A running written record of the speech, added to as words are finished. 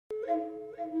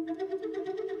But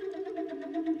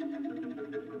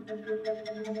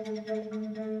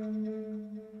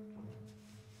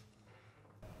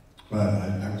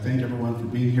I thank everyone for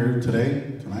being here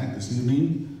tonight, this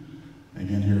evening.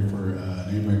 Again, here for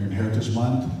Native American Heritage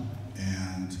Month.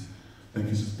 And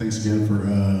thanks again for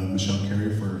Michelle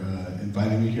Carey for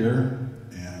inviting me here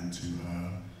and to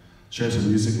share some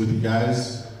music with you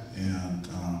guys. And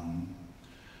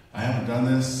I haven't done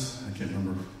this. I can't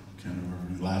remember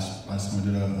the last time I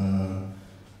did a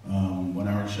 1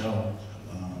 hour show.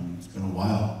 It's been a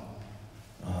while.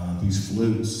 These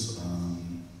flutes.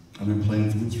 I've been playing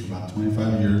flutes for about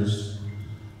 25 years.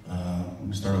 Let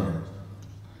me start over.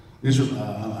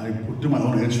 I do my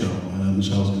own intro.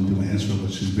 Michelle's going to do my intro,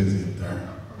 but she's busy up there.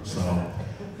 So,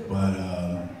 but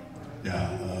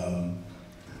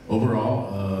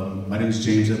overall, my name is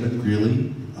James Edmund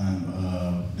Greeley.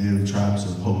 I'm native tribes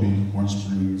of Hopi, Warm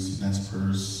Springs, Nez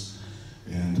Perce,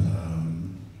 and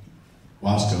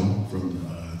Wasco from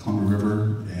the Columbia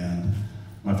River. And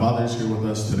my father's here with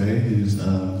us today. He's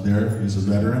there. He's a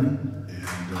veteran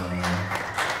and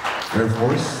Air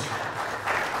Force.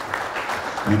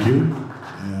 Thank you.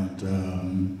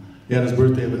 And he had his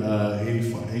birthday at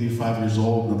 85 years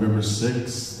old, November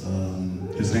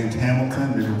 6th. His name's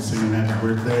Hamilton. Maybe we'll sing him happy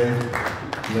birthday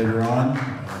later on.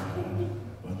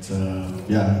 I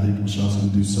think Michelle's going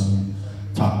to do some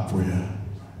talk for you.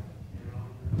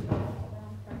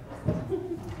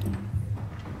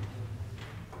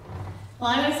 Well,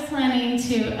 I was planning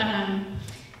to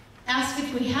ask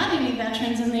if we had any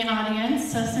veterans in the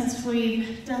audience, so since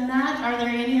we've done that, are there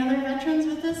any other veterans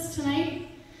with us tonight?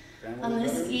 On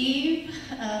this eve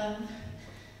of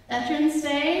Veterans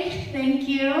Day? Thank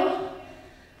you.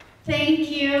 Thank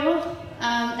you.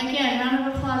 Again, round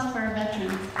of applause for our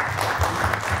veterans.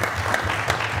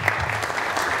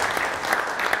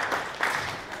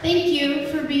 Thank you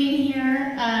for being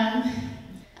here.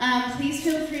 Please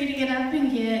feel free to get up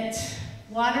and get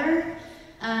water.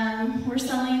 We're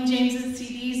selling James's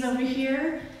CDs over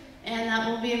here, and that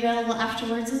will be available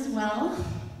afterwards as well.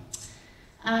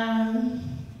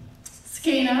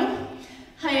 Skano,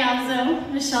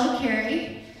 Hayazo, Michelle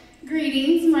Carey.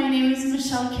 Greetings, my name is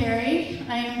Michelle Carey.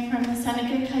 I am from the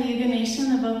Seneca Cayuga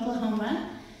Nation of Oklahoma.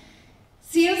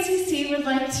 COCC would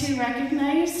like to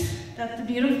recognize that the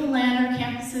beautiful land our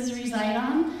campuses reside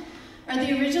on are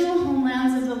the original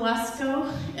homelands of the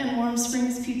Wasco and Warm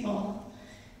Springs people.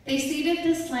 They ceded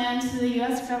this land to the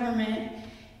U.S. government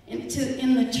in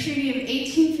the Treaty of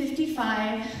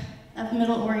 1855 of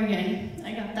Middle Oregon.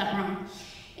 I got that wrong.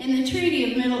 In the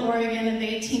Treaty of Middle Oregon of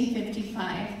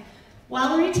 1855,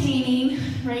 while retaining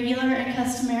regular and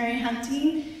customary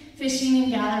hunting, fishing,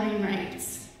 and gathering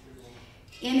rights.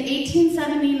 In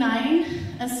 1879,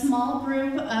 a small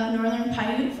group of Northern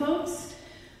Paiute folks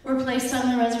were placed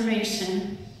on the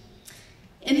reservation.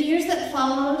 In the years that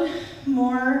followed,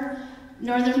 more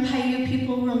Northern Paiute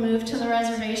people were moved to the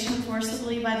reservation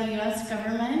forcibly by the U.S.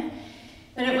 government,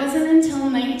 but it wasn't until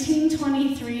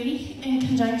 1923, in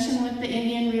conjunction with the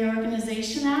Indian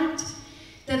Reorganization Act,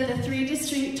 that the 3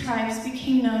 distinct tribes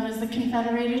became known as the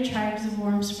Confederated Tribes of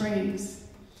Warm Springs.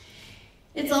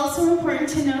 It's also important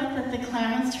to note that the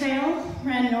Klamath Trail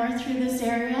ran north through this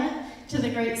area to the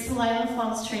Great Salida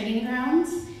Falls Trading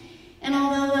Grounds. And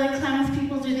although the Klamath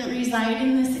people didn't reside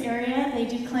in this area, they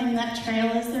do claim that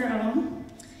trail as their own.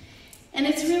 And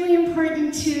it's really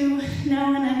important to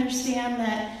know and understand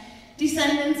that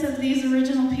descendants of these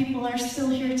original people are still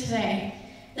here today.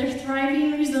 They're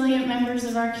thriving, resilient members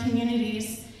of our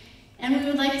communities. And we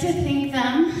would like to thank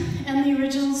them and the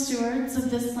original stewards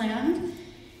of this land.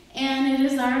 And it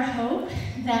is our hope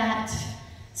that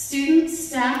students,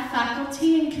 staff,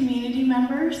 faculty, and community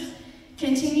members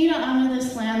continue to honor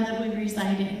this land that we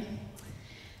reside in.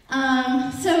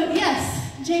 So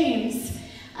yes, James,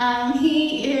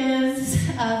 he is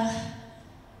of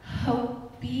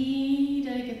Hopi,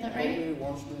 did I get that right? Hopi,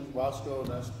 Warm Springs, Wasco,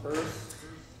 Nez Perce.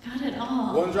 Got it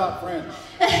all. One drop French.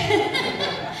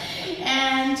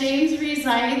 And James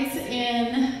resides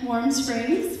in Warm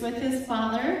Springs with his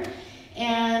father,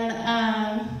 and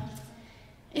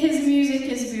his music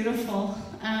is beautiful.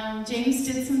 James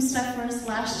did some stuff for us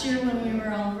last year when we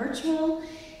were all virtual,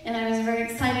 and I was very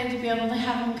excited to be able to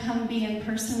have him come be in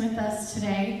person with us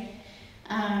today.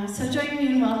 So join me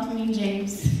in welcoming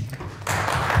James.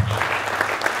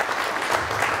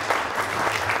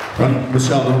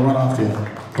 Michelle, don't run off yet.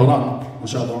 Hold on,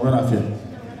 Michelle, don't run off yet.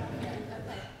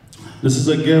 This is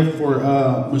a gift for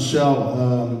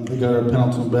Michelle. We got her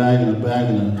Pendleton bag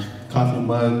and a coffee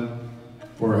mug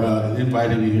for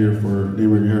inviting me here for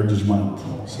Native American Heritage Month.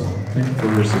 So thank you for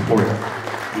your support.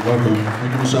 You're welcome.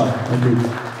 Thank you, Michelle. Thank you.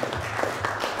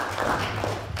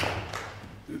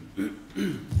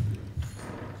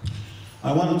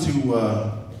 I wanted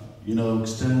to,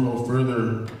 extend a little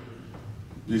further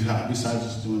besides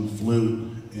just doing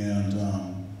flute. And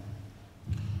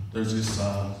there's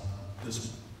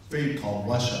this faith called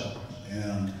Russia,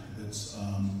 and it's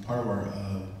part of our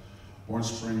Orange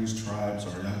Springs tribes,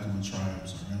 our Yakima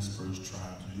tribes, our Nez Perce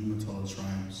tribes, our Umatilla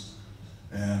tribes,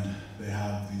 and they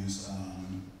have these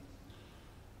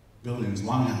buildings,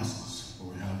 longhouses,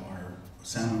 where we have our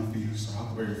salmon feast, our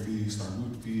huckleberry feast, our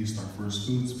root feast, our first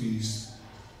foods feast.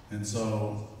 And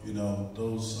so,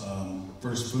 those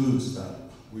first foods that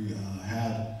we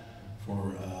had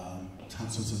for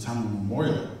since the time of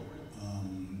memorial.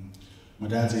 My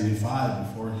dad's 85.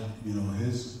 Before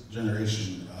his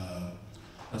generation,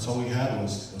 that's all we had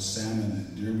was salmon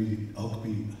and deer meat, elk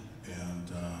meat,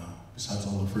 and besides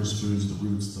all the first foods, the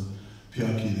roots, the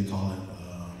piaki they call it,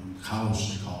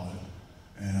 kaush they call it,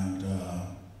 and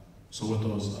so with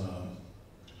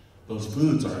those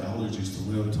foods, our elders used to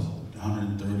live till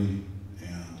 130,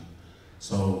 and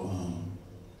so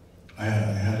I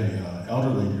had a elder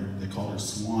lady. They called her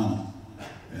Swan,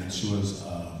 and she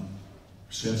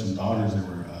had some daughters. They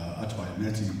were Atwai,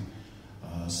 Nettie,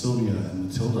 Sylvia, and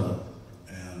Matilda.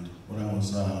 And when I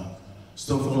was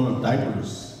still filling up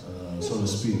diapers, so to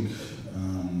speak,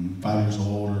 5 years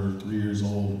old or 3 years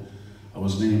old, I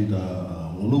was named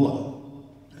Walua,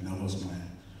 and that was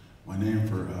my name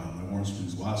for my Orange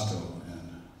Springs Wasco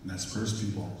and Nez Perce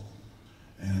people.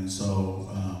 And so,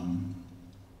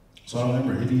 so I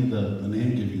remember any of the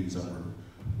name givings that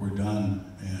were done,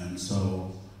 and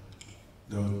so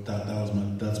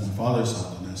that's my father's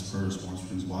side, the Nez Perce, Orange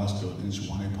Springs Wasco, the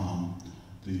Inchawani,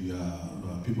 the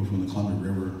people from the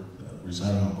Columbia River that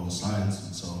resided on both sides.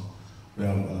 And so we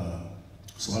have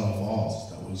Salado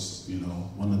Falls, that was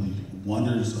one of the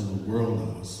wonders of the world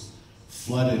that was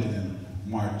flooded in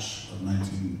March of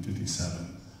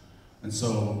 1957. And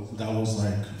so that was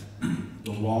like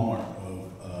the Walmart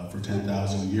of for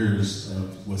 10,000 years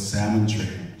with salmon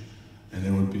trade, and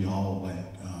there would be all like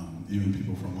even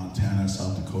people from Montana,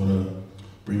 South Dakota,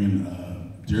 bringing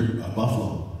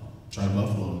buffalo, dried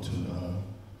buffalo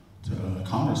to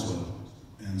commerce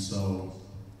with, and so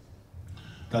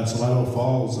that Salado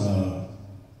Falls.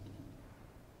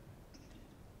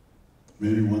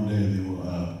 Maybe one day they will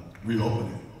reopen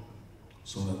it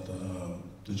so that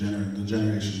the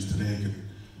generations today could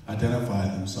identify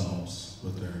themselves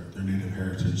with their native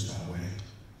heritage that way.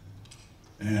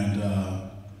 And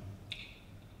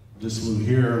this one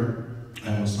here,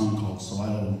 I have a song called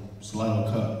Salado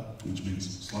Cut, which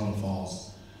means Salado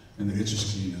Falls in the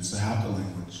Ichishkene. It's the Hakka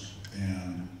language.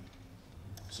 And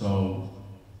so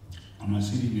on my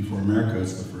CD Before America,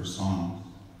 it's the first song.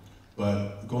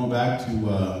 But going back to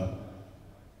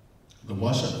the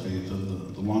Washat faith,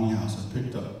 the Longhouse, I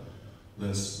picked up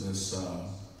this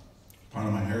part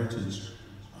of my heritage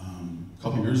a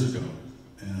couple years ago,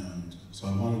 and so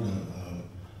I wanted to.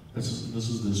 This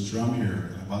is this drum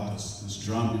here. I bought this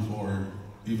drum before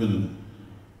even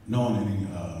knowing any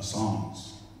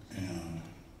songs, and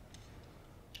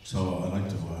so I like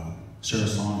to share a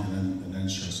song and then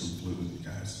share some flute with you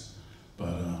guys.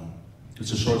 But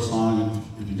it's a short song,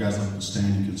 and if you guys like to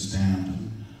stand, you can stand.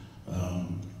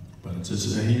 But it's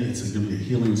going to be a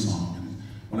healing song. And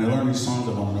when I learn these songs,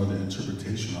 I want to know the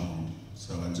interpretation of them.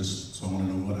 So I want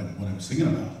to know what I'm singing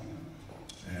about.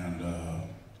 And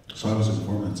so I was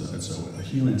informed it's a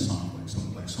healing song,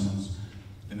 like someone's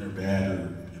in their bed,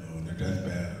 or in their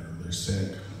deathbed, or they're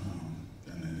sick.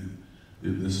 And then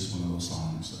this is one of those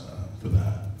songs for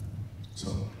that. So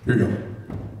here you go.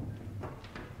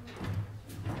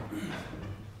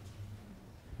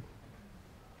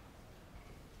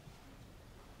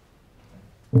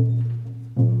 Oh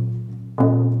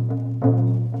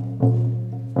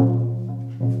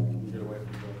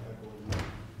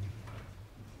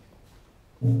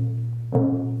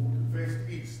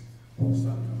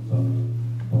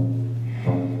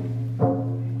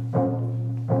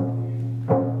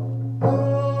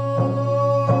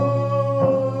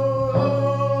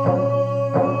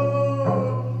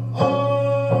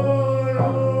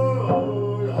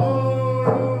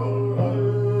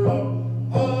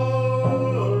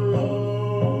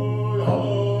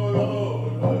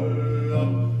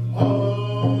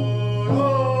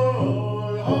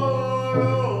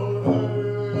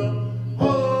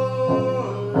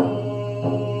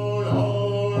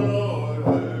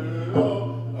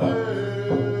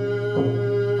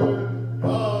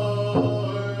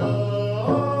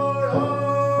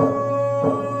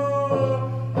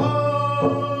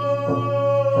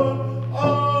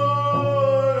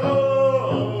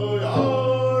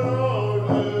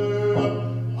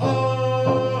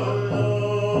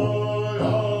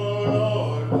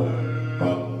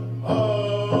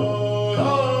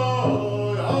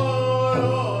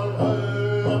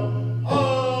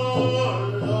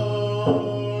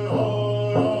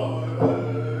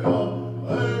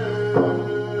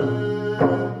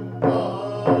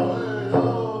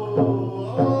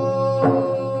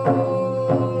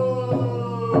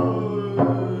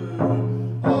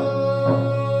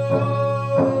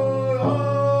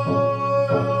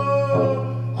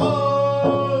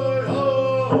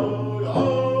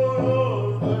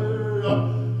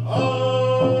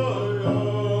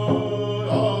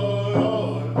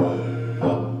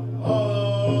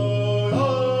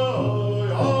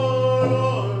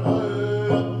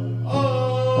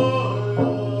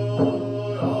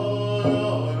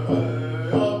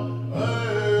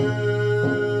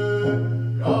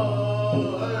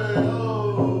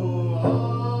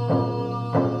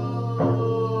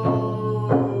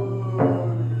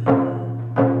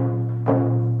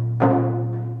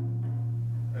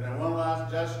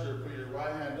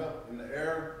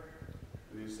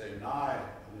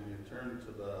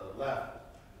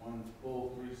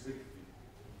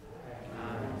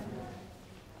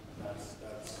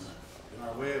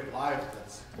life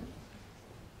that's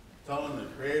telling the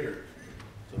Creator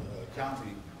to count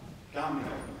me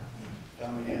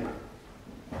in. And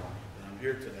I'm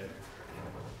here today.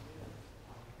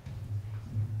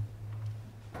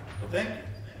 So thank you.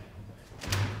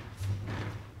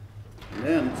 And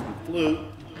then some flute.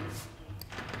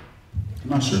 I'm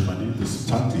not sure if I need this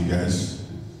to talk to you guys.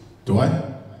 Do I?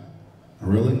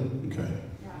 Really? Okay.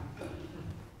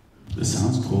 This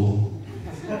sounds cool.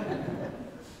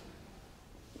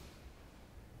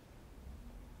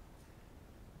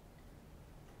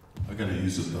 I gotta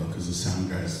use it though, because the sound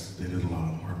guys, they did a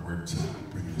lot of hard work to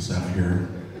bring this out here.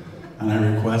 And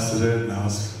I requested it, and I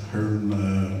was heard, do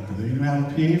they even have a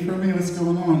PA for me? What's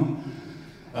going on?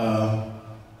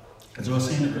 As I was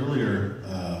saying earlier,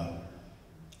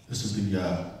 this is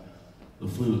the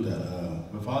flute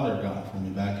that my father got for me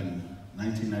back in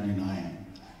 1999.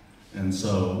 And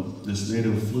so this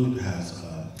native flute has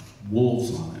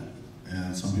wolves on it,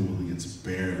 and some people think it's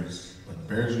bears, but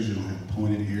bears usually don't have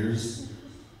pointed ears.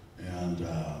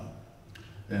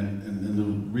 And the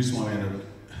reason why I ended up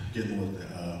getting with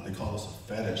they call this a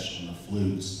fetish on the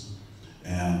flutes.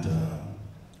 And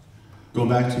going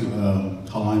back to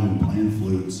how long I've been playing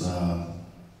flutes,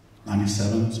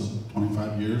 97, so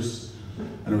 25 years.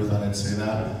 I never thought I'd say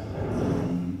that.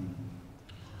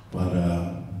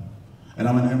 And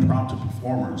I'm an impromptu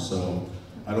performer, so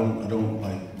I don't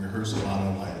like rehearse a lot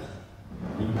of like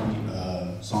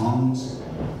repeat songs.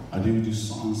 I do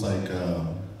songs like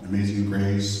Amazing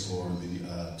Grace or the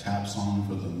tap song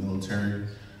for the military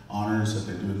honors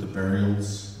that they do at the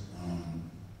burials.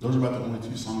 Those are about the only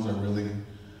two songs I really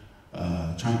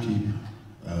try and keep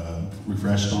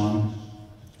refreshed on.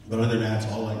 But other than that,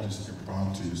 it's all like just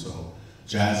impromptu, so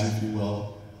jazz, if you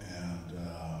will. And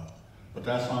but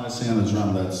that song I sing on the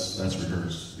drum, that's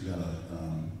rehearsed. You gotta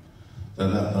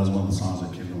that was one of the songs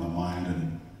that came to my mind,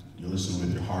 and you listen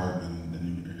with your heart, and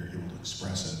then you're able to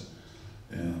express it.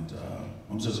 And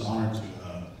I'm just honored to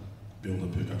be able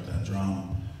to pick up that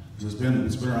drum, because it's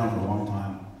been around for a long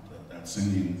time, that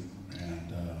singing.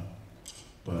 And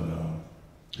but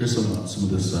here's some of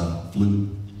this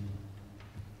flute.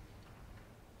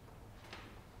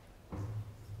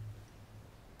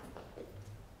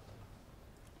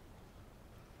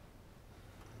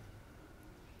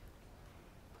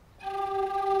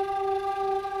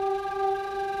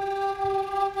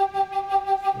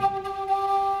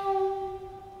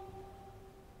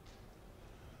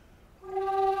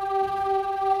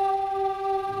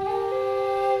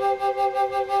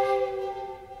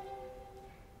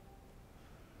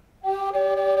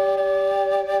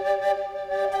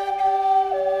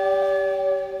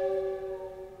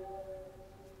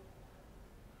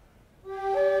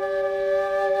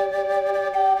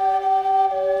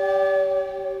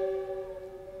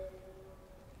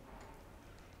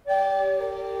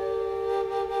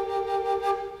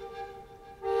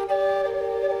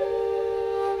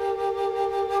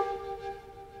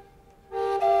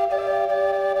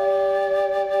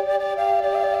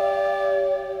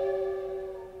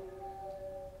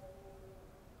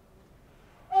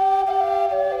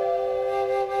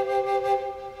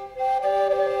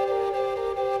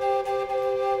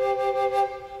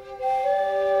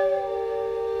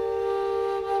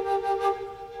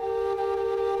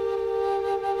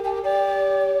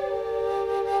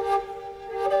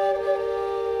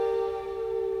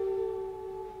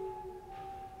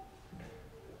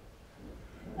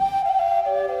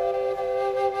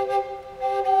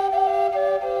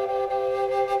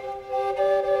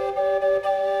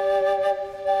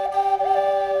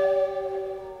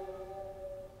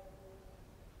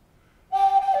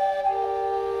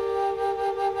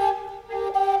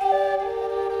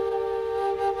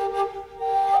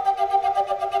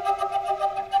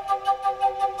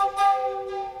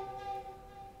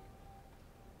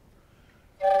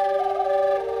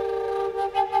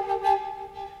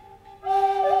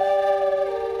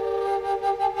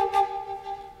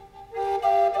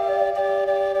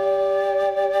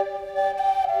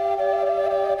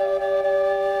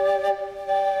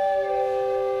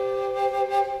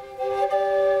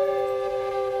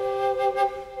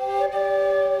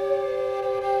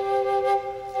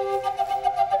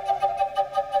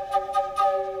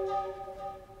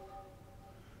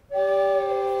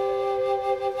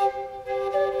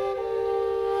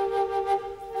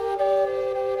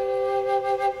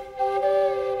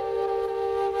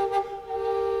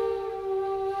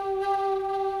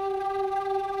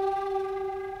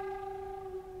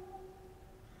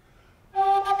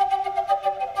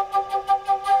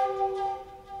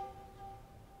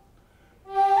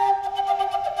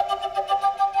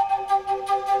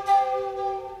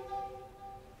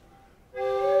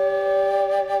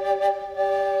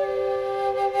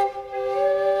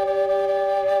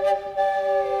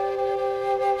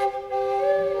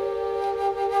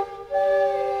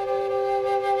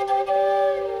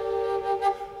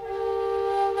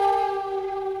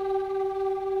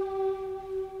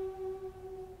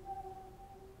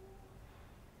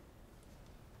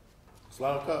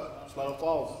 Slaughter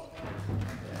Falls.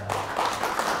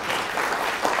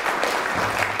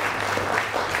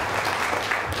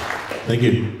 Thank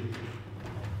you.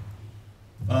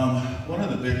 One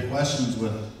of the big questions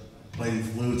with playing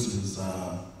flutes is,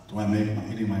 do I make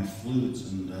any of my flutes?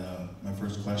 And my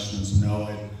first question is no.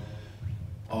 I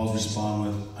always respond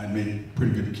with, I'd make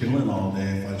pretty good killing all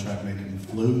day if I tried making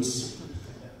flutes.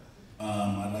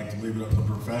 I'd like to leave it up to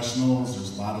professionals.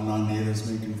 There's a lot of non-natives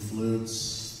making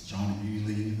flutes. James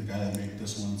Greeley, the guy that made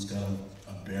this one's got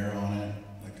a bear on it,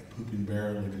 like a pooping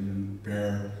bear, looking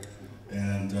bear.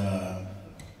 And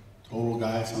total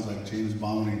guy, sounds like James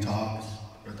Bond when he talks,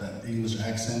 with that English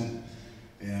accent.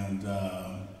 And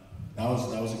that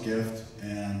was a gift.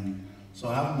 And so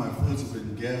half of my flutes have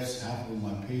been gifts, half of them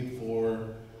I paid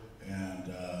for.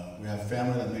 And we have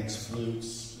family that makes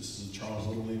flutes. This is a Charles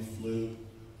Little Leaf flute.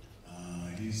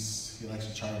 He likes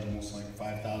to charge almost like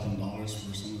 $5,000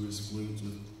 for some of his flutes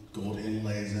with gold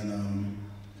inlays in them.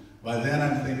 By then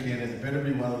I'm thinking it better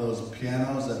be one of those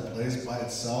pianos that plays by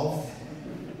itself.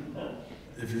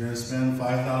 If you're gonna spend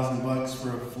 $5,000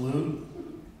 for a flute,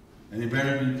 and you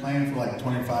better be playing for like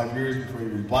 25 years before you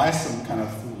can buy some kind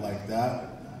of flute like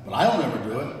that. But I'll never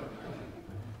do it,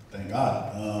 thank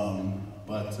God.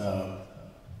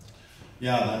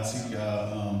 Yeah, that's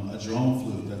a drone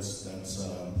flute that's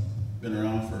been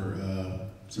around for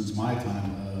since my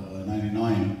time,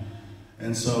 99.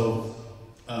 And so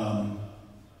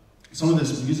some of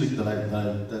this music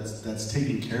that's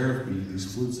taken care of me,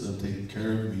 these flutes that have taken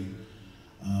care of me,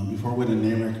 before winning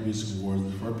the American Music Awards,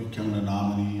 before becoming a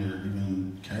nominee or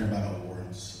even caring about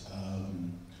awards,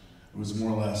 it was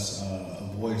more or less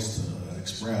a voice to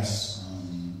express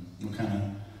what kind of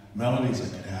melodies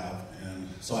I could have. And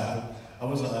so I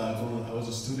was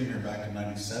a student here back in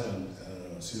 '97,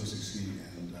 COCC,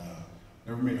 and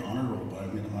never made honor roll, but I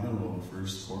made honor roll the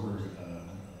first quarter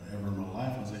ever in my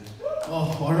life. I was like,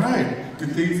 oh, all right,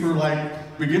 good thing for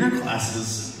like beginner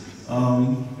classes.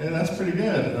 Yeah, that's pretty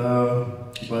good.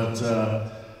 But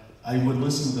I would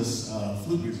listen to this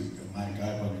flute music, my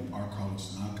guy by Mark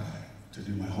Carlos Nakai, to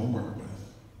do my homework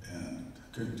with, and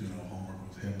couldn't do no homework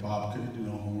with hip hop, couldn't do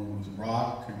no homework with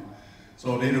rock. And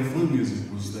so native flute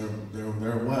music was there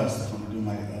it was. That's when I do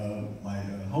my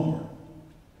homework.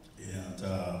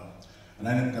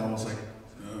 And I was like,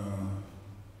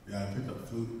 yeah, I picked up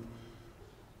flute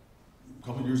a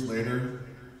couple years later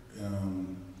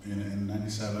in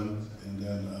 '97, and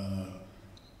then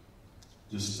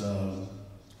just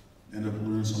ended up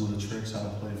learning some of the tricks how to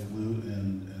play flute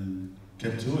and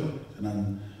kept to it. And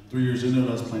then 3 years into it,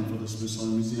 I was playing for the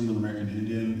Smithsonian Museum of the American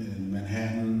Indian in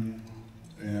Manhattan,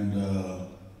 and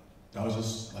that was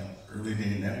just like early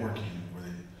day networking, where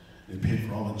they paid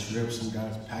for all the trips. Some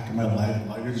guys packing my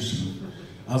luggage.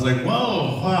 I was like,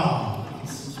 whoa, wow,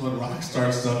 this is what rock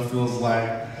star stuff feels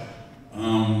like.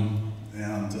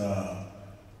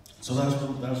 So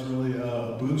that was really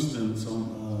a boost and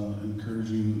some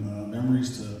encouraging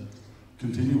memories to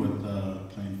continue with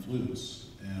playing flutes.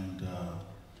 And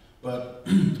but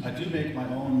I do make my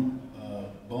own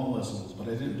bone whistles, but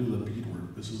I didn't do the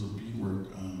beadwork. This is a beadwork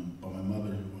by my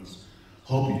mother, who was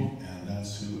Hopi, and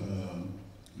that's who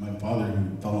my father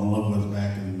who fell in love with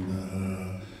back in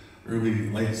the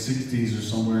late 60s or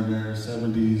somewhere in there,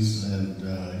 70s,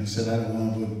 and he said, I don't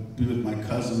want to be with my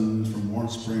cousin from Warm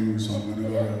Springs, so I'm going to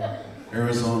go to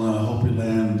Arizona, Hopi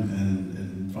land,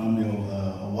 and find me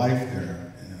a wife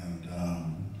there. And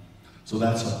so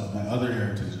that's my other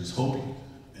heritage is Hopi.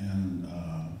 And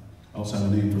I also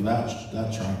have a name for that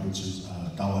tribe, which is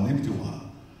Tawanitiwa.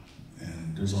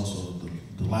 And there's also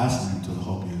the last name to the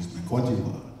Hopi is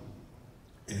Nekwatiwa.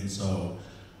 And so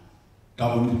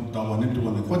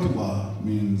Tawanitiwa Nekwatiwa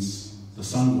means the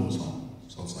sun goes home.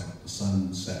 So it's like the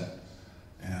sunset.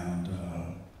 And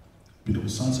beautiful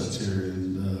sunsets here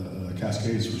in the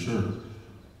Cascades for sure.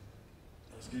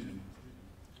 Excuse me.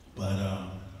 But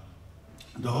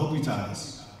the Hopi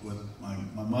ties with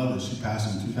my mother, she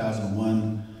passed in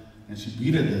 2001, and she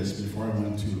beaded this before I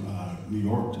went to New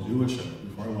York to do a show,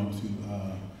 before I went to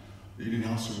the Indian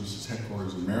Health Services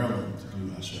headquarters in Maryland to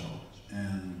do a show.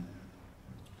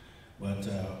 But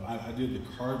I did the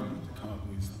carving to come up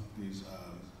with these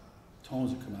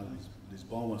tones that come out of these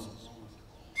bone whistles.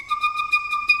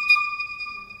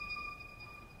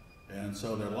 And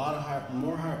so they're a lot of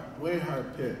way higher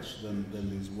pitched than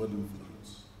these wooden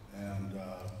flutes. And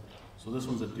so this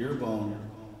one's a deer bone,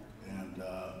 and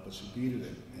but she beaded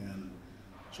it. And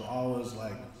so I always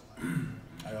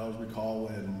recall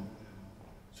when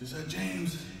she said,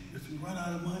 James, if you run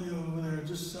out of money over there,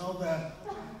 just sell that.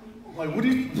 I'm like, what?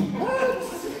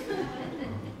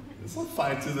 It's a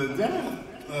fight to the death.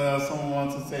 someone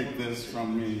wants to take this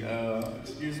from me.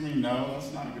 Excuse me, no,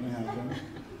 that's not going to happen.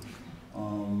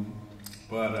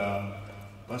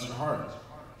 Bless your heart.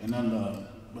 And then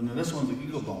this one's an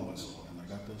eagle bone whistle, and I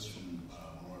got this from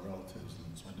one of my relatives,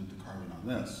 and so I did the carving on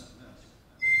this.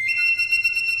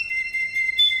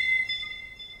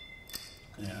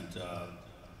 And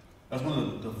that's one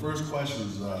of the first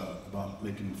questions about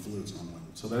making flutes. And I'm like,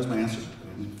 so there's my answer.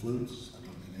 I make flutes.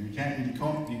 You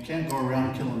can't go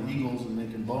around killing eagles and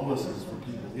making bone whistles for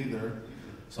people either.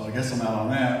 So I guess I'm out on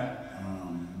that.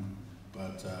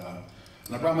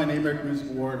 And I brought my American Music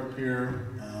Award up here.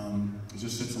 It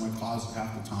just sits in my closet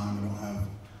half the time. I don't have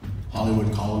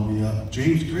Hollywood calling me up.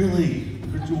 James Greeley,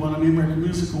 heard you won an American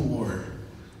Music Award.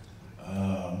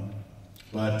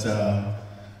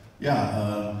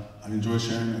 I enjoy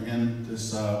sharing again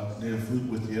this native flute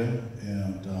with you,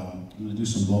 and I'm going to do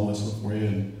some blow whistle for you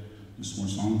and do some more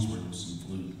songs for you with some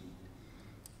flute,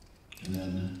 and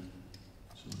then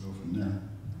so we'll go from there.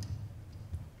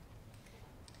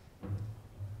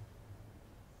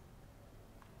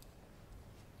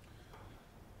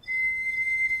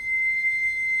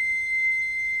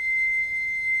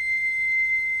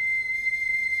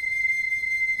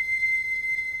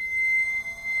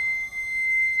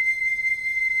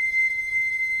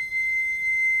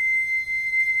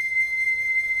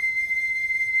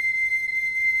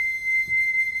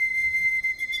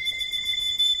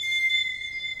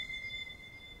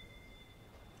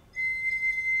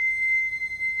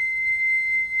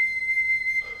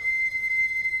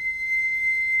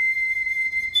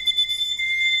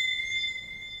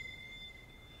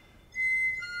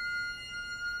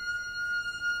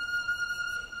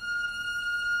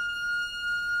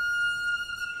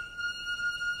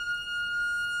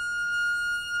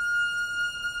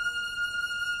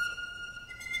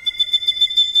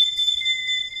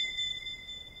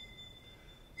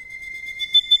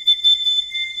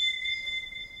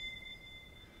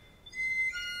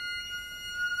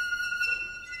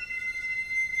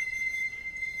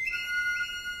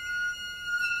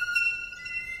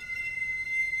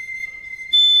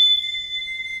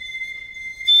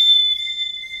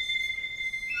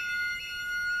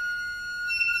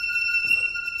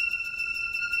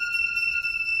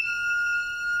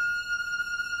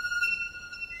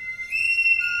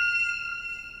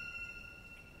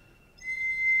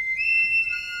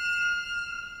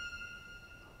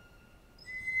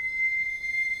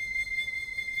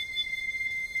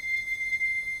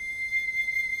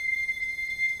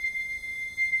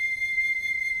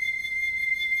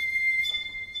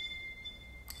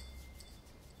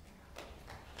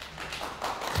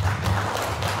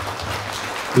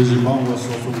 Here's your bone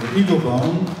whistle from the eagle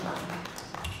bone.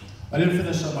 I didn't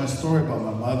finish up my story about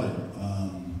my mother,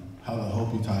 how the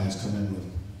Hopi ties come in with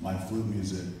my flute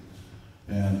music,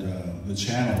 and the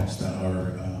channels that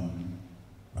are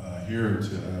here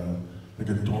to, like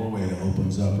a doorway that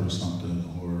opens up or something,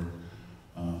 or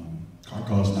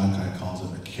Karkos Nakai calls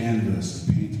it a canvas,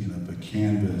 a painting of a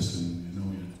canvas, and you know,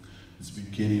 it's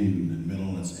beginning and middle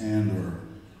and its end, or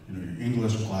you know, your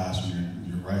English class when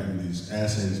you're writing these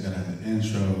essays, you gotta have the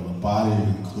intro, the body of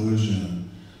inclusion,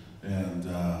 and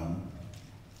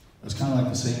it's kind of like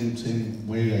the same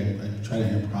way I try to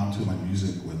impromptu my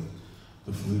music with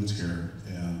the flutes here,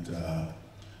 and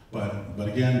but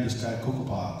again, this guy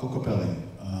Kokopelli,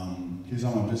 he's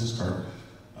on my business card.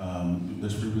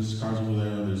 There's free business cards over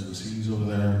there. There's the CDs over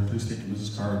there. Please take your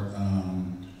business card,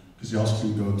 because you also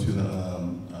can go to the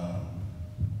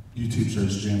YouTube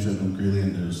search James Edmund Greeley,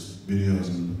 and there's videos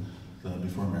and the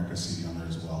Before America CD on there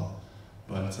as well.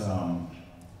 But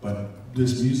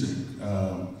this music,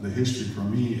 the history for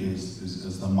me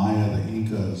is the Maya, the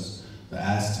Incas, the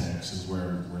Aztecs is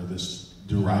where this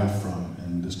derived from.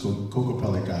 And this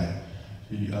Kokopelli guy,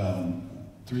 he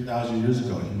 3,000 years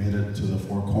ago, he made it to the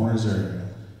Four Corners area.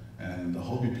 And the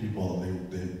Hopi people,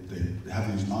 they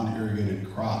have these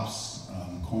non-irrigated crops,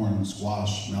 corn,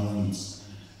 squash, melons,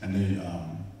 and they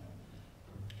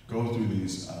go through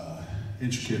these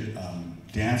intricate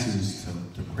dances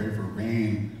to pray for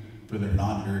rain for their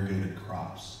non-irrigated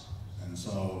crops. And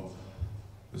so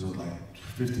there's like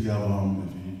 50 of them.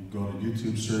 If you go to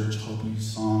YouTube, search Hopi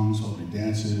songs, Hopi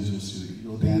dances, you'll see the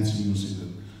eagle dancing, you'll see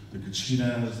the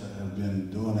Kachinas that have been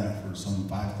doing that for some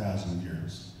 5,000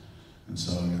 years. And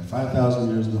so we got 5,000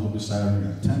 years on the Hopi side, we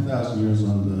got 10,000 years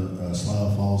on the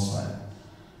Slav Falls side.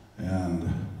 And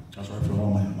that's where I feel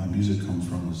all my music comes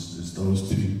from, is those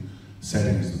two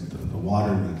settings, the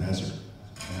water and the desert.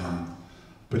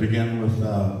 But again, with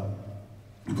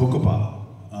Kokopah,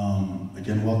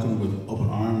 again, welcomed with open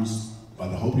arms by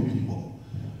the Hopi people.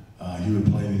 He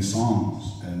would play these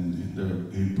songs, and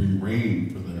he'd bring rain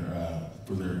for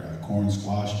for their corn,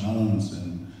 squash, melons,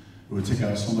 and it would take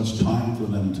out so much time for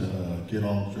them to get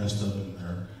all dressed up in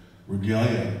their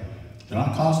regalia. They're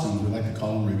not costumes, we like to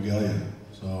call them regalia.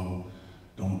 So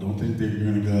don't think that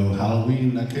you're gonna go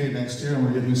Halloween, okay, next year I'm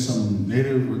gonna get me some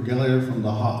native regalia from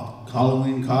the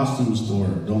Halloween costume store.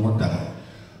 Don't work that way.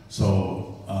 So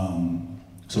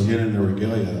get in their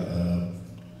regalia,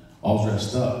 all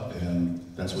dressed up, and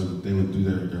that's what they would do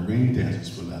their rain dances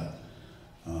for that.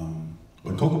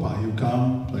 But Kokopah, he would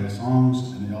come, play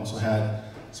songs, and he also had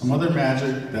some other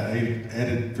magic that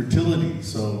added fertility.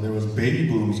 So there was baby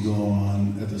booms going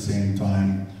on at the same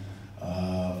time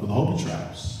for the Hopi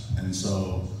tribes. And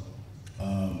so,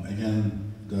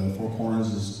 again, the Four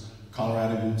Corners is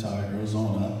Colorado, Utah,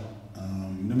 Arizona,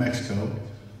 New Mexico,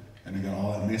 and they got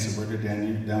all that Mesa Verde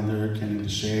down there, Canyon de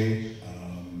Chelly,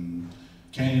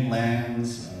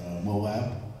 Canyonlands,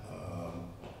 Moab,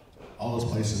 all those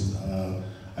places.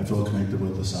 I feel connected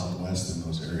with the Southwest in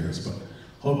those areas. But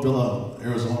Hope Villa,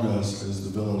 Arizona is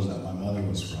the village that my mother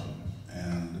was from.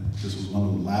 And this was one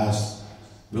of the last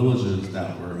villages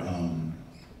that were,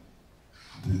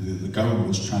 the government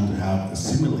was trying to have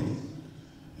assimilate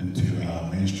into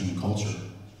mainstream culture.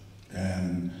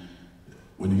 And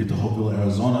when you get to Hopeville,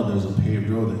 Arizona, there's a paved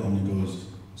road that only goes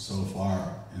so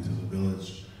far into the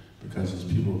village because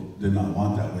those people did not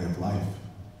want that way of life.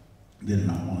 They did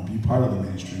not want to be part of the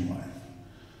mainstream life.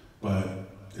 But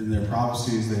in their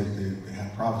prophecies, they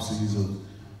had prophecies of,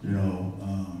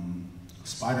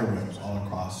 spider webs all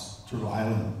across Turtle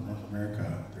Island, North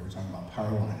America. They were talking about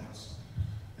power lines.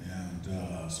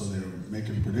 And so they were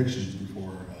making predictions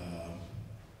before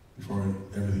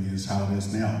everything is how it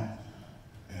is now.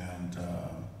 And,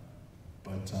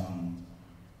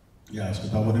 so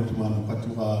that would have to on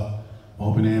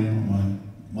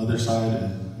my mother's side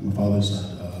and my father's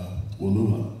side,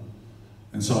 Walula.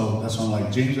 And so that's when I'm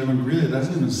like, James Edmund Greeley, that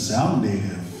doesn't even sound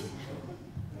native.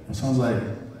 It sounds like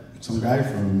some guy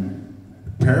from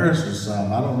Paris or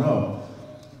something, I don't know.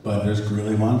 But there's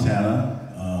Greeley, Montana.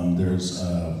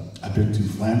 I've been to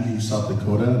Flanders, South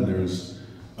Dakota, and there's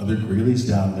other Greeleys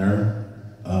down there,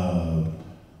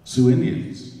 Sioux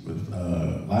Indians with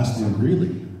last name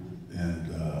Greeley. And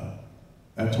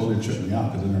that totally tripped me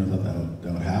out because I never thought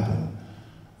that would happen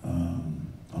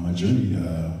on my journey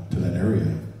to that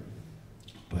area.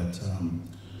 But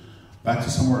back to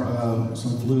some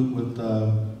flute with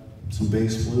some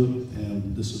bass flute,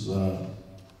 and this is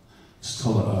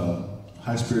called a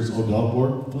High Spirits Odell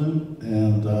board flute,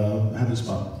 and I had this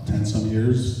about 10 some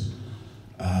years.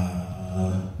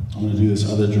 I'm going to do this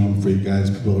other drum for you guys.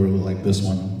 People really like this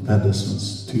one. I've had this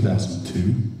since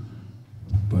 2002,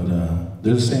 but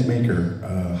they're the same maker,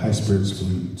 High Spirits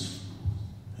flutes,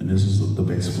 and this is the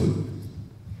bass flute.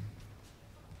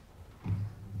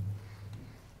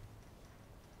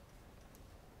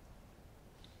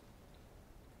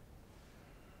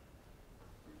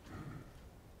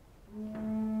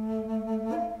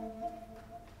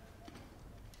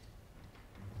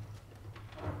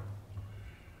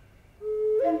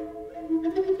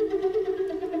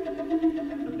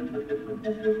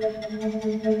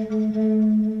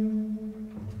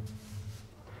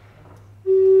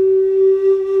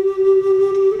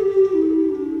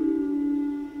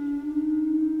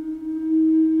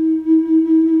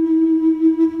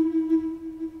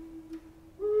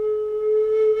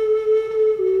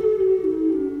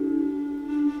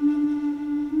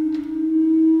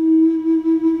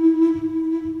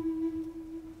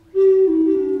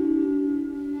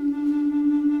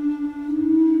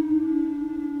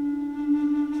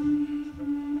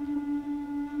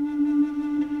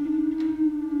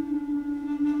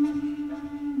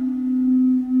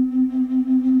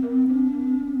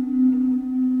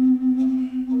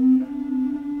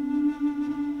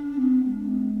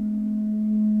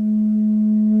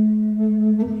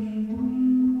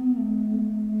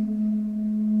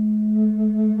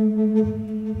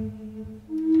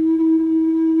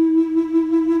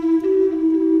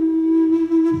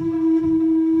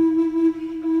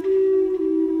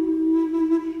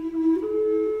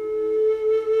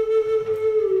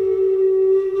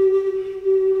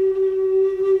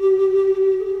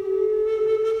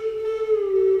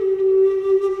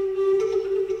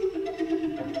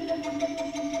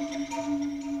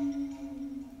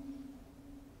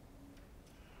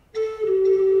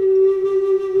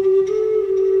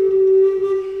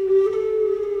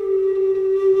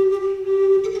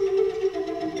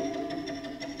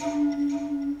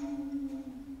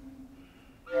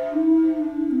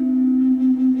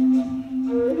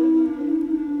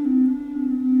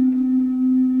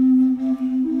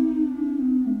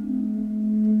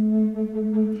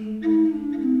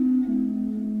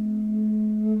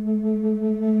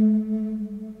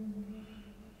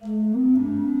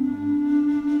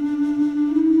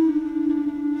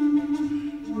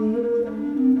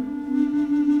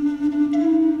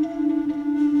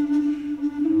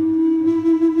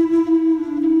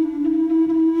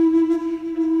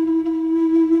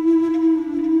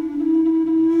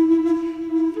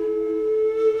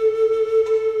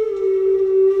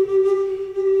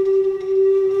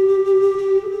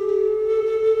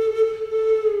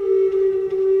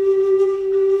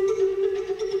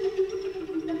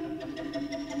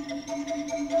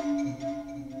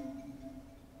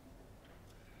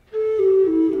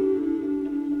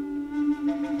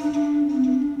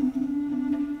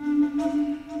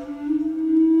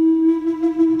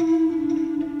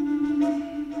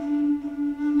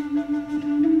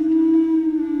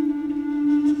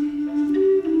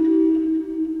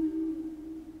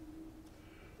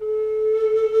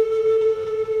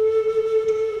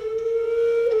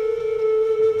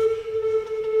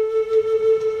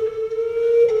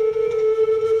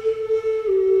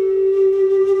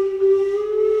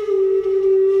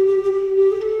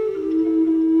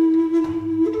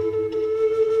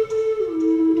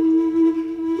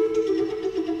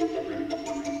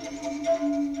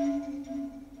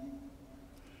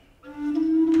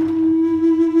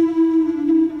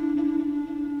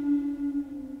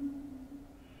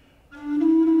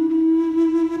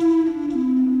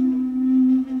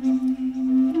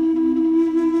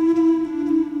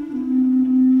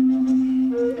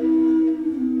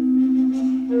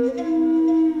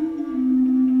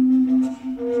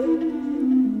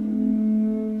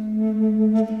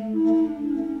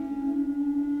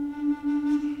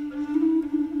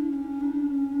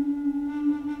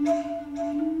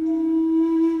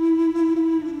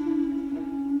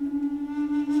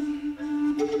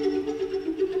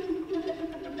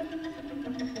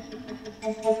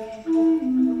 Thank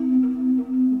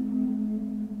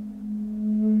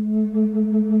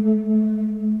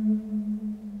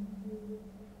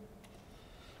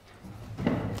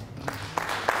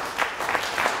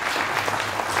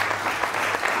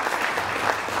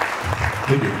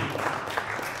you.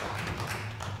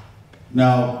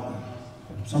 Now,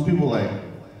 some people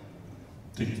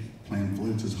think playing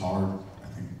flutes is hard. I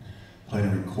think playing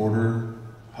a recorder,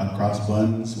 hot cross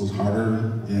buttons was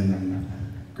harder in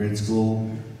grade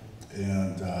school.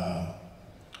 And I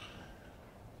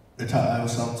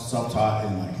was self-taught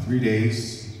in like 3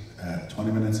 days at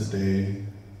 20 minutes a day.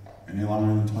 Any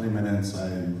longer than 20 minutes,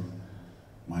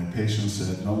 my patient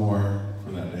said no more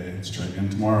for that day. Let's try again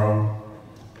tomorrow.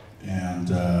 And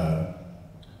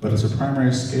but it's a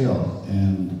primary scale,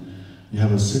 and you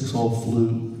have a 6-hole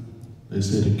flute. They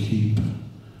say to keep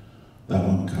that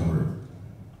one covered,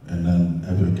 and then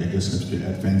I guess if you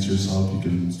advance yourself, you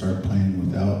can start playing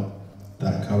without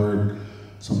that covered.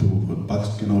 Some people put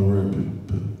buckskin over it,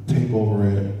 put tape over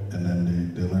it, and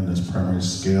then they learn this primary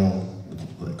scale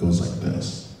that goes like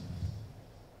this.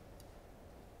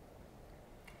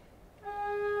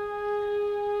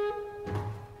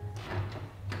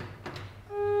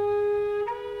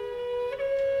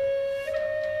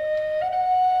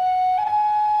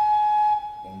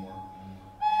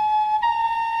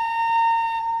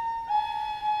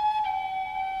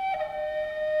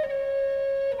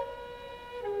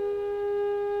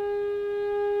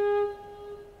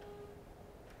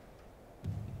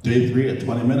 Day 3 at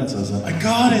 20 minutes, I said, I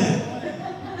got it!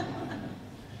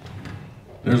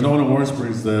 There's no one at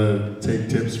Warrensburg's to take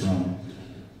tips from.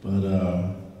 But,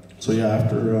 so yeah,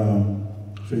 after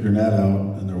figuring that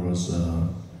out, and there was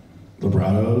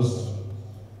vibratos.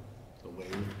 The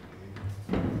wave.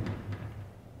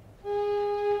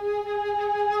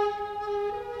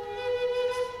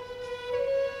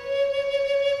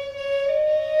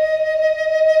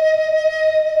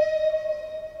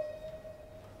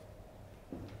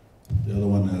 The other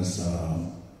one is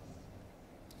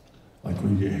like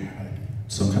when you get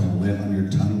some kind of lint on your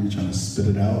tongue, you're trying to spit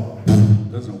it out.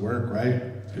 It doesn't work, right?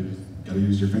 You gotta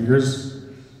use your fingers.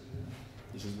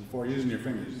 This is before using your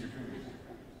fingers.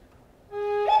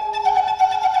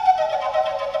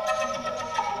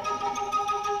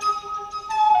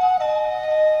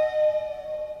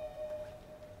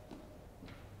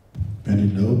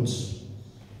 Bending notes.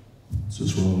 It's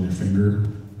just rolling your finger.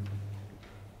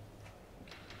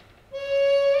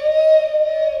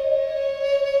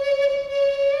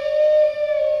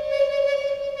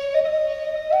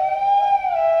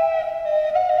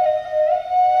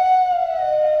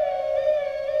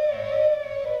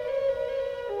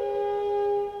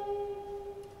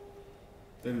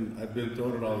 Then I've been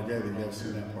throwing it all together. You guys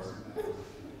seen that part?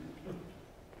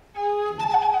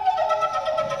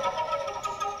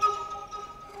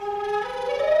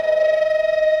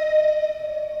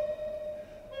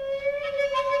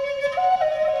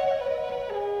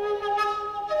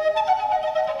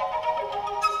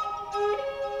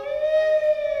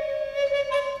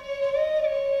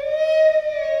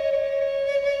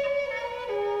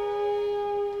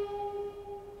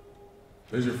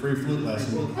 There's your free flute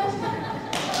lesson.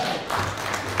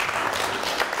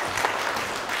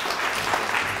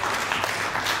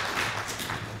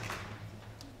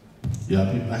 Yeah,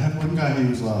 I had one guy, he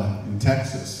was in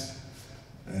Texas,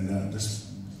 and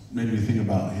this made me think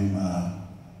about him.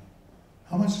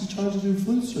 How much do you charge to do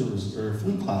flute service, or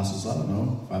flute classes? I don't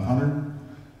know, 500?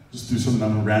 Just do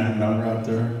some random number out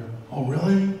there. Oh,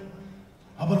 really?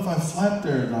 How about if I fly up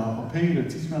there and I'll pay you to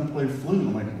teach me how to play flute?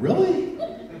 I'm like, really?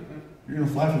 You're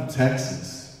gonna fly from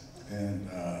Texas? And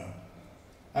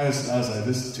I was like,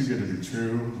 this is too good to be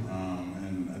true,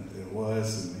 and it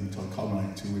was. And he called me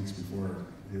like 2 weeks before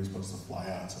he was supposed to fly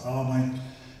out. So, oh, my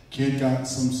kid got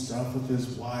some stuff with his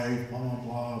wife, blah blah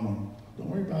blah. I'm like, don't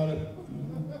worry about it.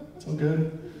 It's all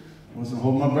good. I wasn't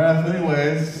holding my breath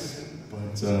anyways,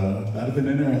 but that'd have been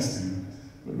interesting.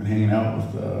 Would have been hanging out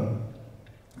with a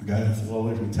guy that flew all the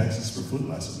way from Texas for flute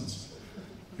lessons.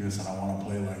 He said, I want to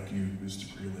play like you,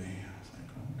 Mr. Greeley.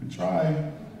 You can try,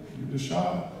 give it a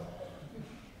shot.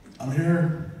 I'm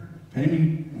here, pay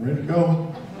me, I'm ready to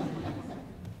go.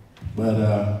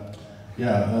 But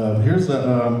here's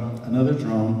another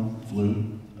drum flute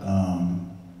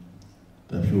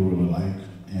that people really like.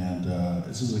 And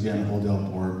this is again a Odell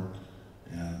board.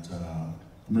 And I'm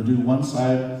gonna do one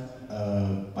side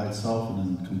by itself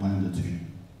and then combine the two.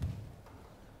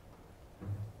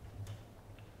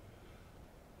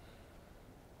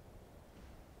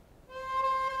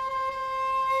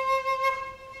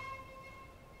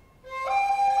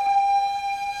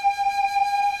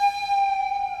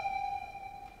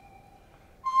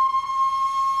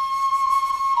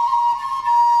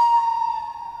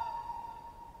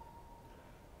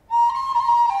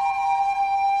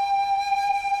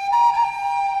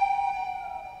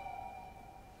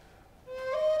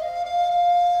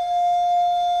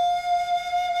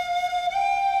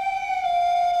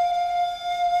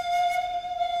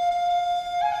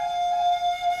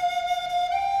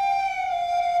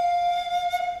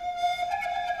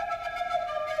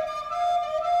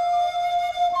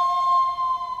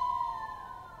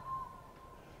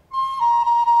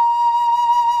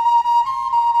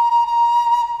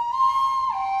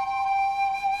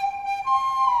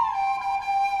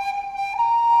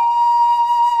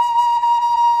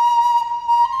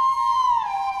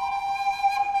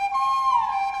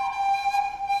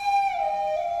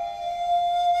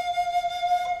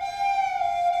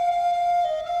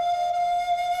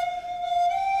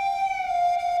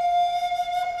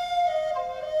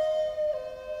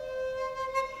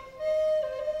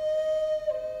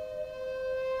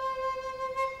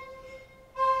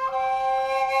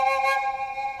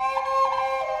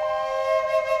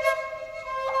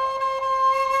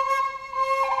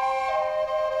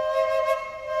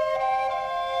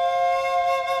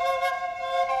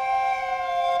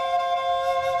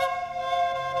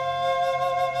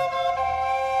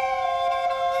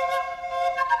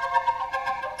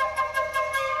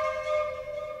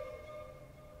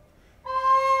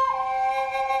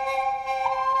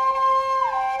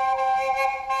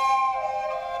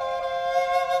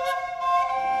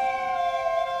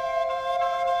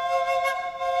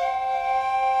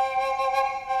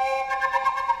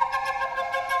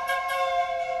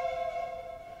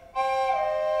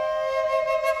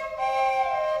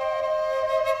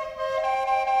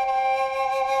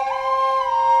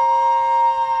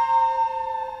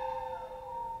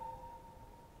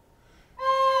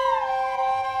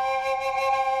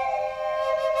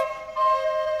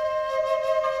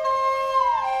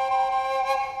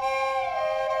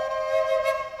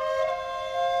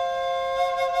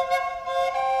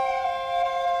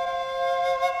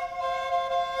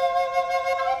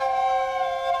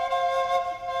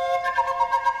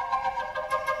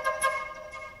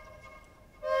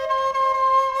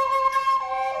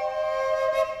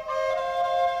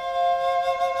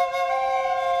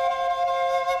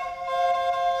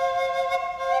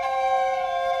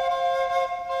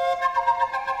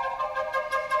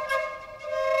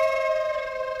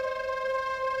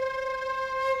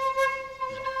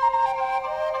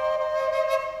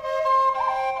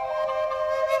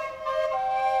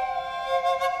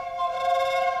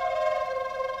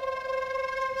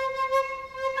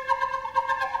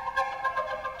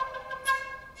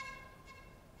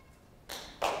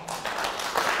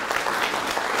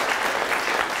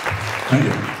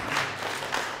 Thank you.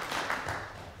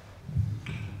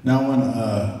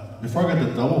 Now, before I got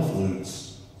the double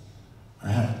flutes, I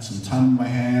had some time in my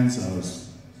hands.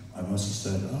 I must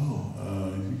have said,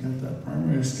 "Oh, you got that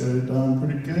primary got it done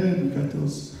pretty good. You got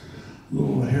those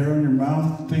little hair on your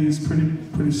mouth things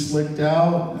pretty slicked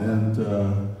out."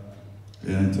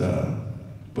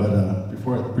 But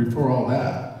before all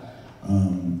that,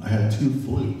 I had two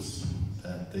flutes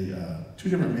that two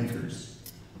different makers.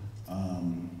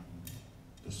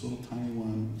 This little tiny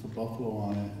one with a buffalo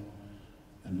on it,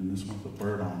 and then this one with a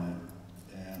bird on it.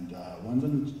 And one's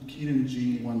in keyed in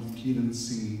G, one's keyed in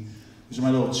C. These are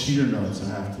my little cheater notes I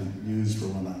have to use for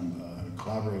when I'm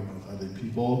collaborating with other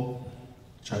people.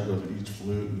 Try to go through each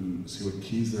flute and see what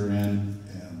keys they're in,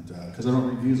 and because I don't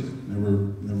read music,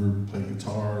 never played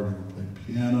guitar, never played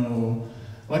piano.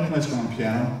 I like a nice strong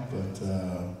piano, but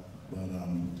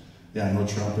yeah, no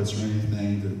trumpets or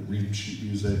anything to read sheet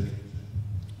music.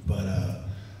 But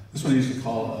this one I used to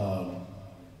call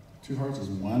Two Hearts is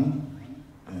One,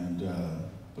 and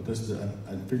but this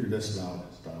I figured this about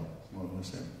what was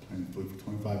I say, playing flute for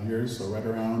 25 years, so right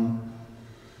around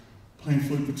playing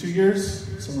flute for 2 years,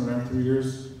 somewhere around 3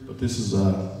 years. But this is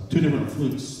two different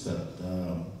flutes that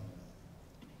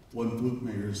one flute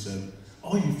maker said,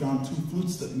 "Oh, you found two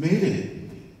flutes that made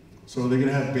it. So are they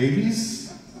gonna have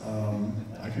babies?"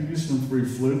 I could use some free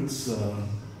flutes.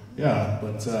 Yeah,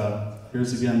 but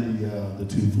here's again the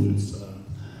two flutes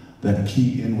that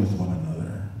key in with one another.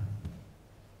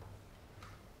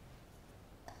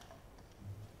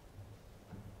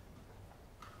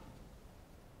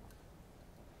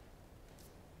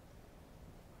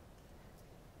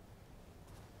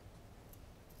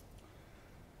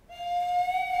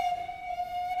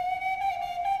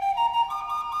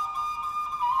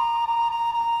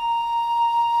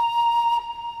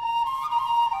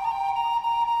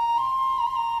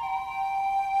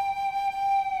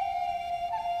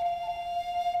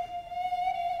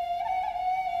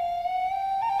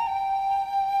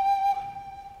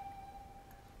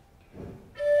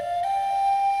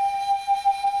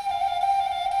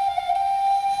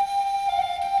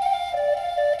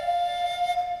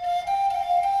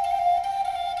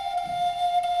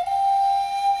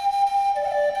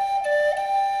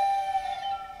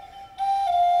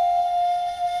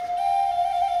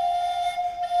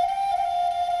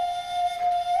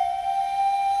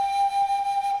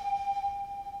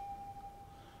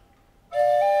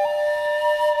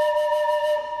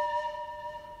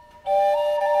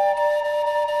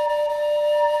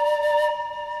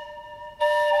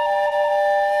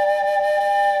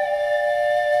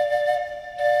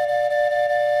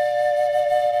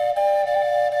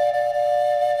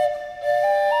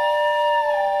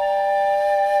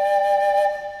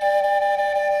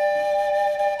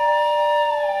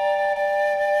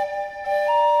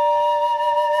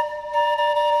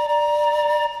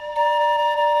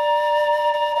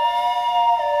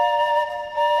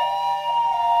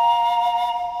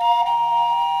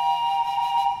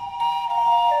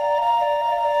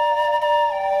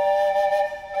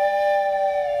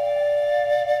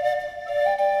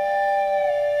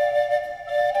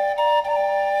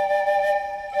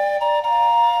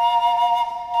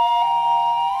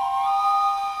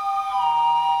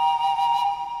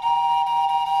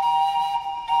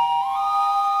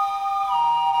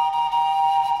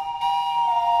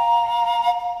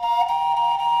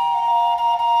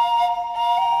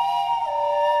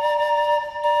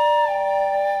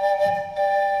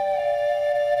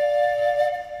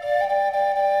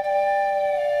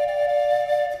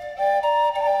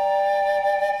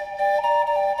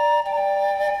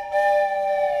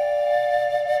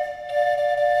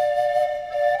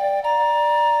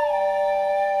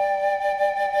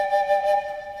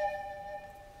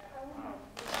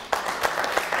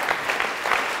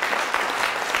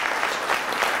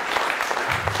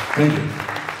 Thank you.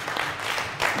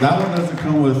 That one doesn't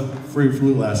come with free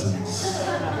flute lessons.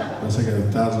 That's like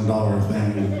 $1,000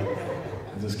 thing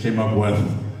I just came up with.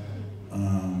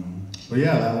 But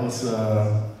yeah, that was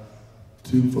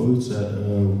two flutes that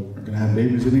are gonna have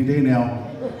babies any day now.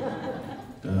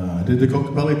 I did the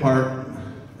COCC part,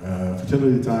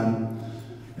 fertility time,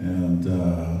 and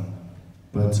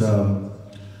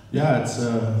yeah, it's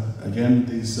again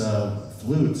these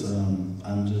flutes.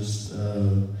 I'm just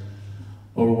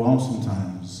overwhelmed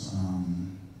sometimes.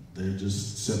 They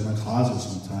just sit in my closet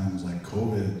sometimes, like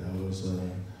COVID. That was a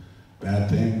bad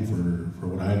thing for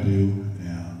what I do.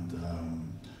 And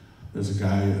there's a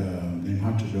guy named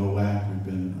Hunter Nowak. We've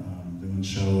been doing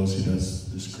shows. He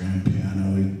does this grand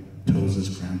piano. He tows this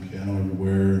grand piano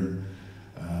everywhere.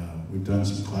 We've done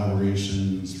some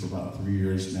collaborations for about 3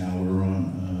 years now. We were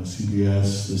on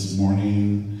CBS this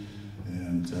morning,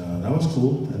 and that was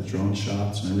cool. Had drone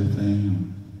shots and everything,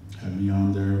 and had me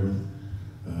on there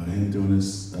with him doing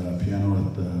his piano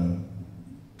at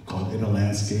called In a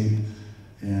Landscape,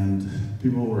 and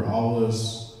people were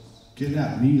always getting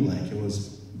at me like it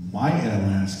was my In a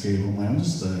Landscape. I'm like, I'm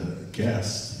just a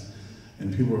guest,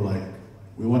 and people were like,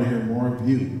 we want to hear more of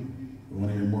you. We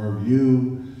want to hear more of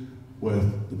you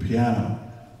with the piano,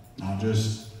 not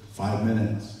just 5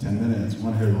 minutes, 10 minutes. We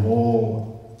want to hear the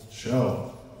whole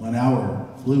show, 1 hour,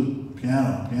 flute,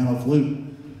 piano, piano, flute.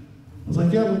 I was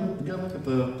like, yeah, we gotta look at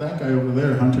that guy over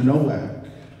there, Hunter Nowak.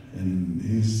 And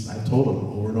I told him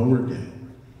over and over again.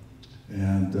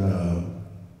 And,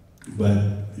 but,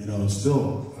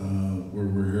 still,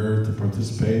 we're here to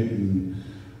participate and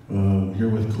here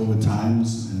with COVID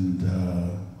times. And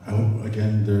I hope,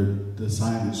 again, the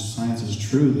science is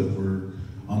true that we're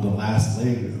on the last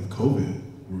leg of COVID.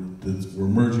 We're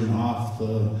merging off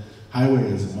the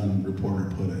highway, as one reporter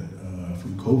put it,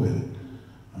 from COVID.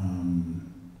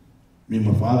 Me and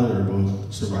my father are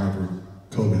both survived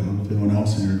COVID. I don't know if anyone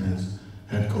else here has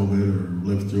had COVID or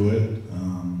lived through it,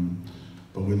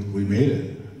 but we made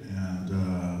it. And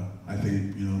I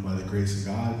think, by the grace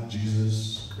of God,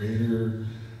 Jesus, Creator,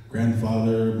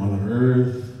 Grandfather, Mother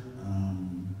Earth,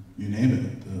 you name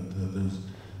it, there's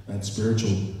that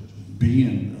spiritual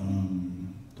being,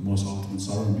 the most ultimate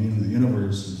sovereign being in the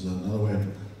universe is another way I've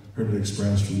heard it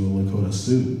expressed from the Lakota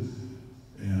Sioux.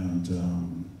 And,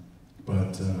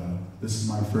 but this is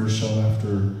my first show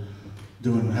after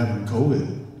having COVID,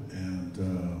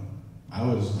 and I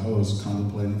was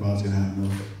contemplating if I was going to have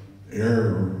enough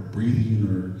air or breathing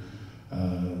or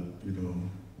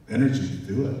energy to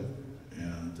do it.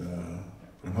 And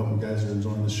I hope you guys are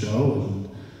enjoying the show,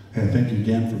 and thank you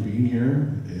again for being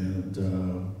here. And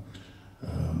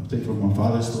thank you for my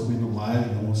father still being alive.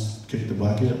 He almost kicked the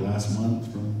bucket last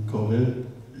month from COVID,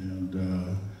 and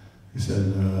he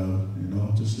said,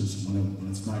 just when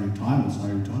it's not your time, it's not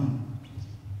your time.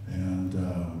 And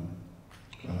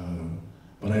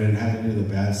but I didn't have any of the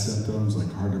bad symptoms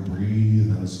like hard to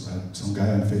breathe. Some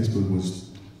guy on Facebook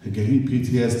it gave me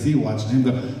PTSD watching him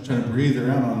trying to breathe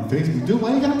around on Facebook. Dude,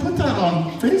 why you gotta put that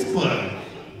on Facebook?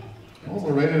 I was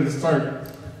ready to start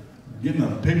getting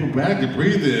a paper bag to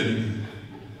breathe in,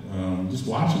 just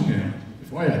watching him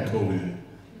before I had COVID.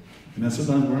 And then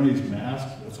sometimes wearing these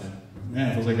masks, it's like,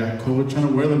 man, it feels like I got COVID trying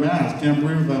to wear the mask. Can't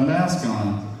breathe with that mask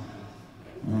on.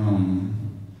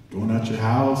 Going out your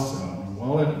house, my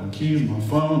wallet, my keys, my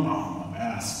phone, my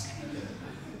mask.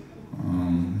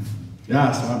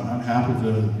 So I'm happy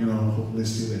to, hopefully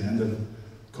see the end of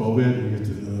COVID. We get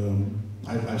to,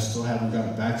 I still haven't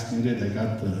gotten vaccinated. I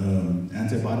got the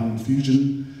antibody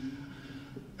infusion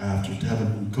after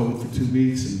having COVID for 2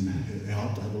 weeks, and it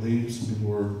helped, I believe. Some people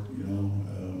were,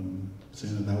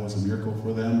 saying that was a miracle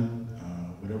for them.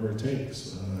 Whatever it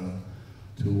takes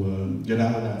to get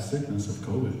out of that sickness of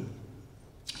COVID.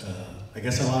 I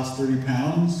guess I lost 30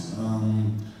 pounds.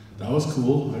 That was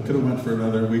cool. I could have went for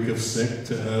another week of sick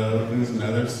to lose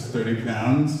another 30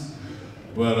 pounds,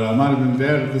 but I might have been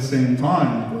dead at the same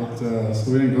time. But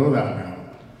so we didn't go that route.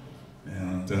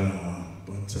 And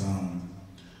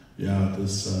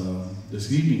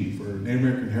this evening for Native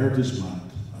American Heritage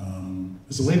Month,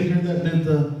 is the lady here that did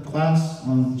the class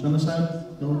on genocide?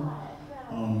 No.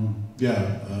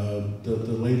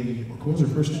 The lady, what was her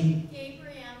first name?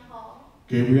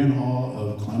 Gabrielle Hall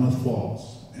of Klamath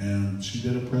Falls. And she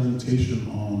did a presentation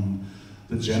on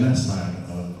the genocide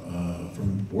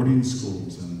from boarding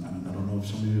schools. And I don't know if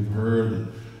some of you have heard,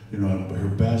 her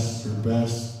best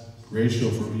ratio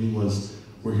for me was,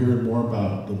 we're hearing more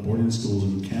about the boarding schools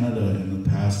in Canada in the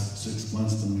past 6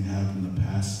 months than we have in the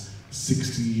past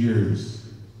 60 years.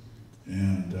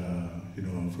 And,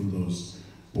 from those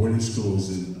boarding schools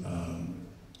in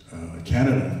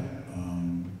Canada,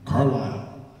 Carlisle,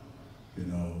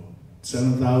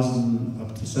 7,000,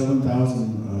 up to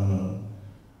 7,000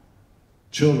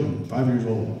 children, 5 years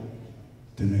old,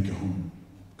 didn't make it home,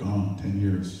 gone 10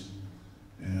 years.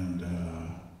 And,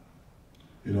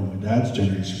 my dad's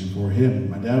generation before him,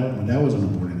 my dad was in a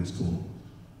boarding school.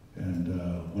 And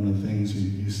one of the things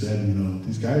he said,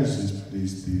 these guys,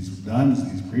 these nuns,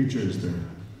 these preachers,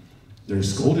 they're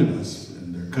scolding us,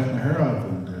 and they're cutting our hair off,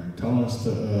 and they're telling us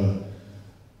to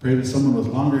pray to someone with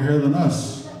longer hair than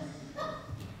us.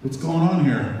 What's going on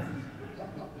here?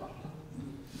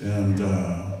 And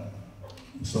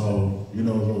so,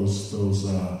 those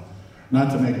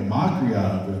not to make a mockery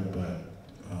out of it, but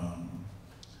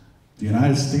the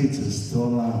United States is still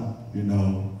not,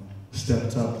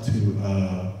 stepped up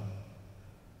to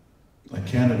like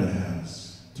Canada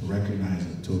has. to recognize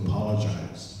it, to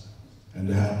apologize, and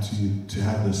to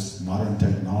have this modern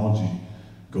technology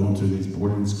going through these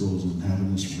boarding schools and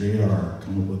having this radar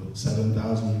come up with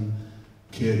 7,000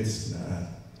 kids that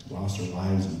lost their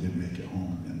lives and didn't make it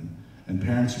home, and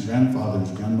parents and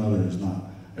grandfathers, grandmothers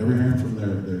not ever hearing from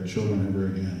their children ever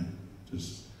again.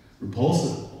 Just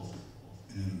repulsive.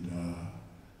 And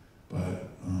but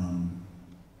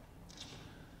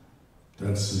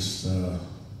that's just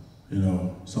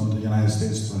something the United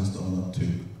States still has to own up to,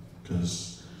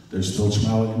 because there's still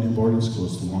Chimala Indian boarding school.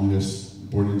 It's the longest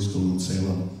boarding school in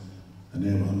Salem, and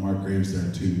they have unmarked graves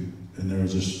there too. And there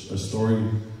was a story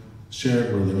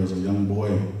shared where there was a young boy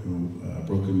who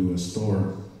broke into a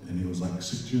store, and he was like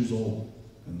 6 years old,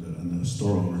 and the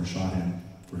store owner shot him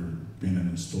for being in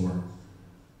his store.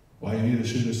 Why you need to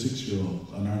shoot a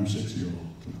 6-year-old, unarmed 6-year-old?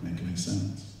 Doesn't make any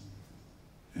sense.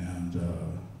 And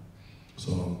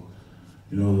so,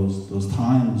 those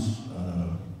times,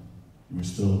 we're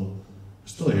still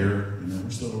here. We're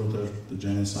still with the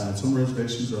genocide. Some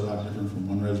reservations are a lot different from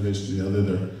one reservation to the other.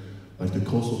 They're like the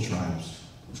coastal tribes.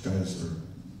 Those guys are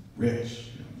rich,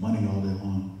 money all day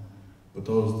long. But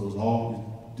those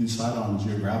all decide on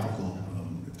geographical.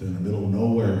 If they're in the middle of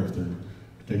nowhere, if they're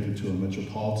connected to a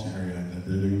metropolitan area, that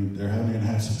they're going to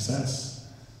have success.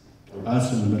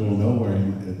 Us in the middle of nowhere,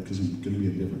 it's going to be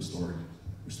a different story.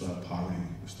 We still have poverty.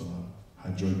 We still have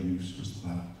high drug use. We still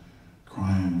have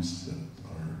crimes that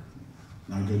are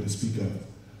not good to speak of.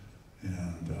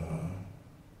 And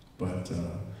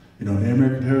the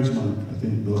American Heritage Month, I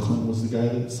think Bill Clinton was the guy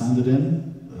that signed it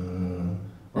in,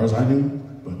 as far as I knew.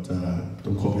 But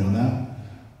don't quote me on that.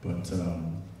 But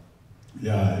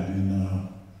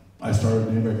I started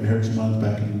the American Heritage Month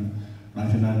back in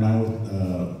 1999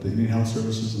 with the Indian Health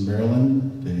Services in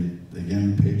Maryland. They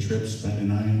again paid trips,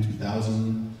 99,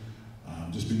 2000,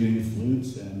 just beginning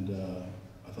flutes, and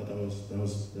I thought that was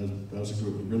a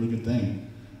really good thing.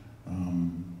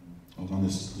 I was on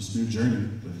this new journey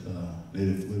with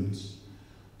native flutes.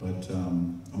 But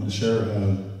I'm going to share.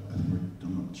 I'm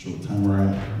not sure what time we're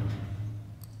at.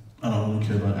 I don't really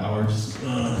care about hours.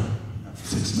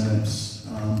 6 minutes,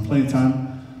 plenty of time.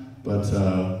 But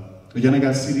again, I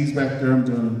got CDs back there. I'm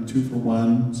doing 2 for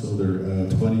 1, so they're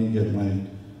 20. You get my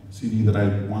CD that I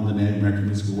won the Native American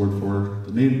Music Award for.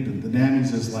 The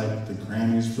NAMMYs is like the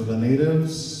Grammys for the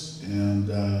natives, and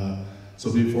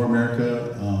so Before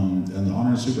America, and the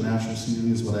Honor and Supernatural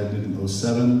CD is what I did in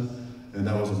 07, and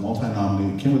that was a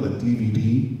multi-nominee. It came with a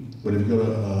DVD, but if you go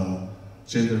to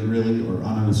James Greeley or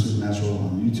Honor and Supernatural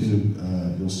on YouTube,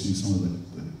 you'll see some of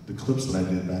the clips that I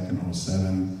did back in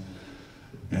 07.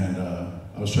 And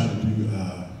I was trying to do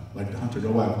like the Hunter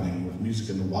Nowak thing with music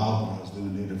in the wild when I was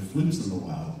doing native flutes in the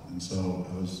wild. And so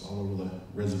I was all over the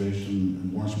reservation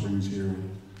in Warm Springs here,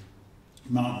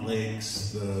 Mountain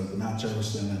Lakes, the Mount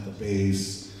Jefferson at the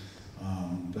base.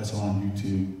 That's all on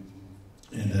YouTube.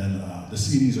 And then the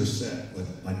CDs are set with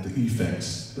like the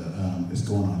effects that is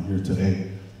going on here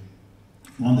today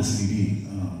on the CD,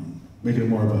 making it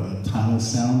more of a timeless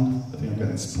sound. I think I've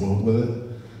gotten spoiled with it.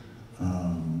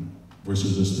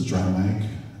 Versus just the dry mic,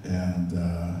 and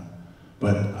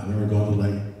but I remember going to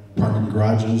like parking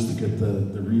garages to get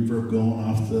the reverb going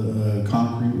off the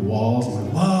concrete walls. I'm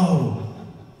like, whoa,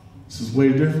 this is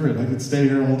way different. I could stay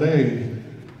here all day.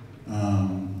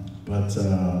 I'm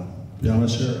gonna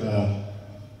share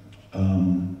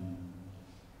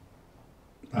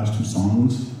last 2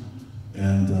 songs,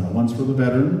 and one's for the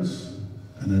veterans,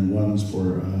 and then one's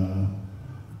for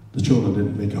the children that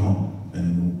didn't make it home,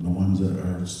 and the ones that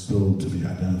are still to be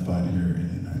identified here in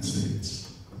the United States.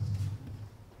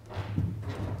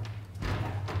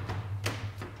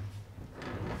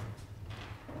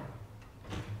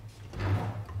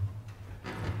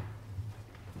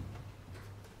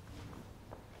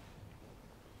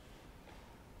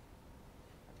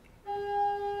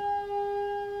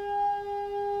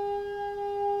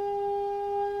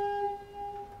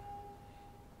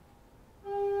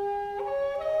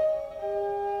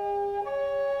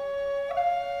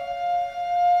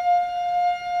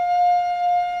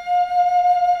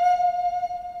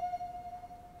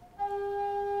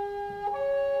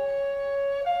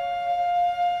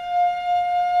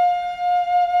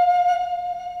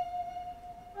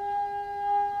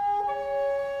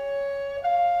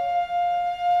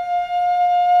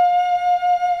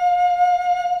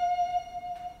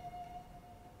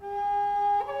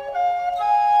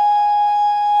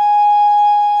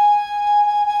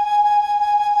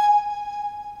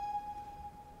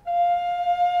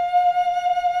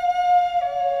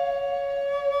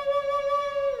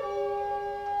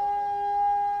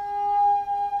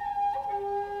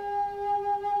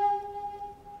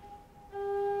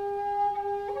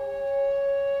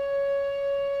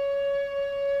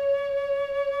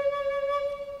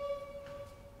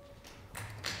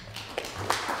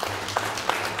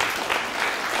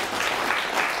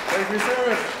 Thank you for your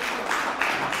service.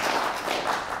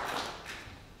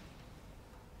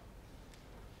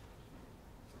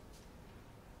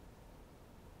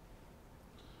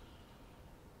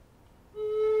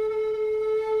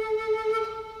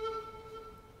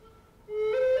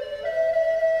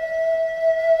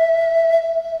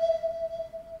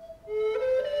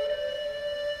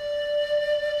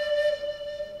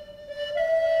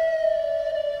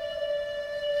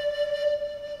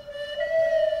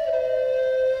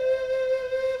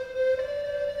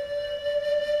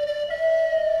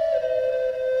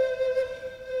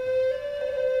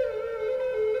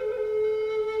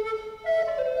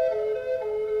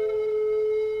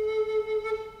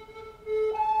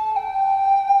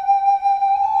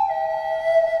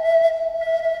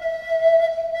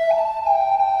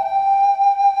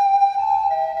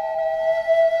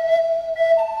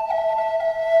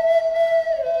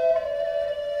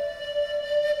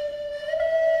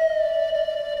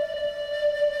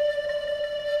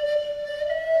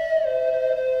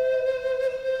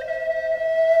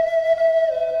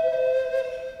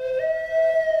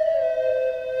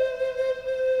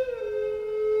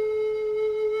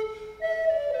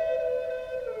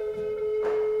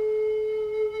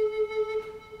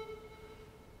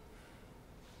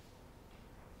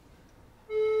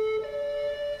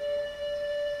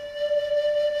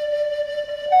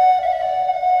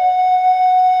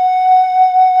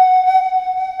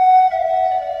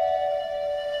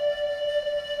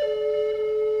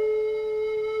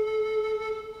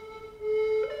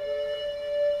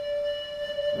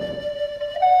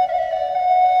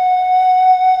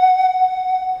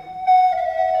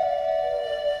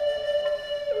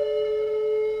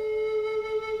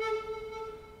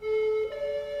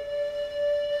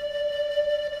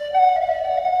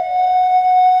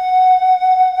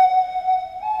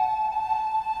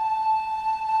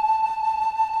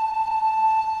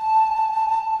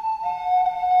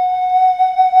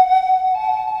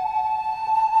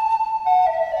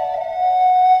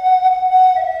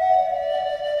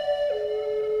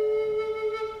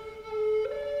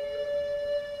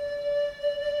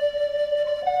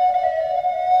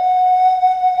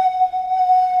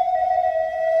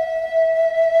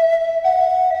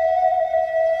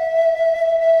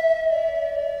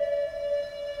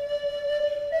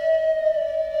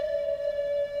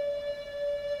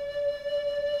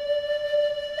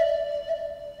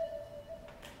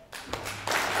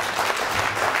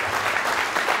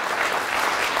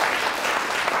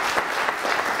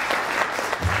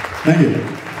 Thank you.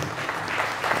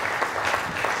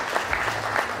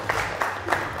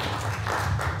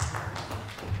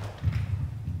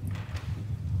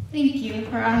 Thank you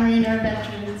for honoring our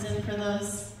veterans and for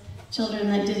those children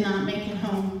that did not make it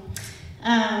home.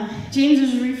 James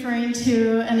was referring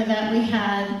to an event we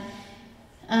had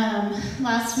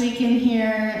last week in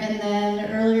here and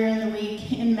then earlier in the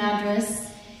week in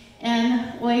Madras.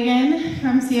 And Oygen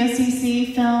from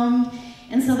COCC filmed,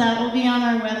 and so that will be on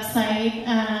our website.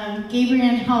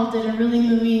 Gabriel Hall did a really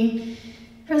moving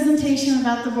presentation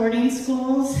about the boarding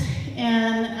schools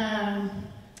and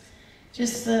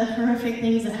just the horrific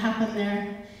things that happened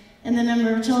there and the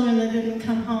number of children that didn't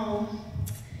come home.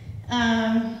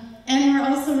 And we're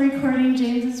also recording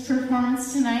James's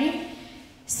performance tonight.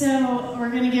 So we're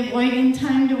going to give Oygen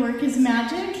time to work his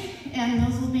magic, and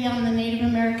those will be on the Native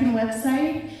American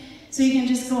website. So you can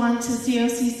just go on to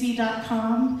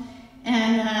COCC.com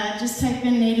and just type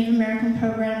in Native American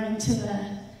Program into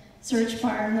the search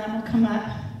bar, and that will come up.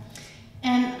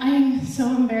 And I'm so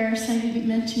embarrassed I didn't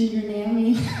mention your name. I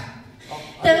mean,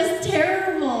 that was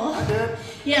terrible. I did?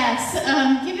 Yes,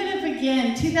 give it up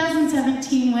again.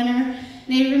 2017 winner,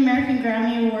 Native American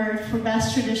Grammy Award for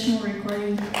Best Traditional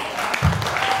Recording.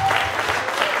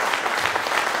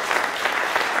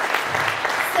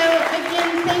 So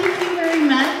again, thank you very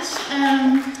much.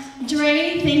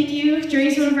 Dre, thank you.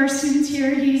 Dre's one of our students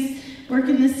here. He's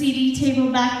working the CD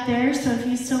table back there, so if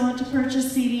you still want to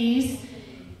purchase CDs.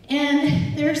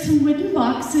 And there are some wooden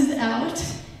boxes out,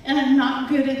 and I'm not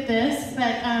good at this,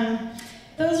 but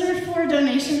those are for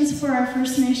donations for our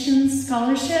First Nations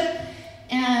scholarship.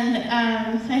 And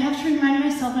I have to remind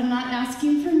myself I'm not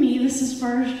asking for me. This is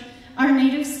for our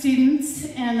Native students.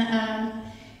 And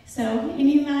so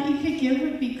any amount you could give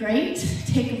would be great.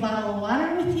 Take a bottle of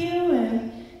water with you,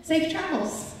 and safe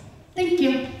travels. Thank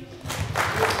you.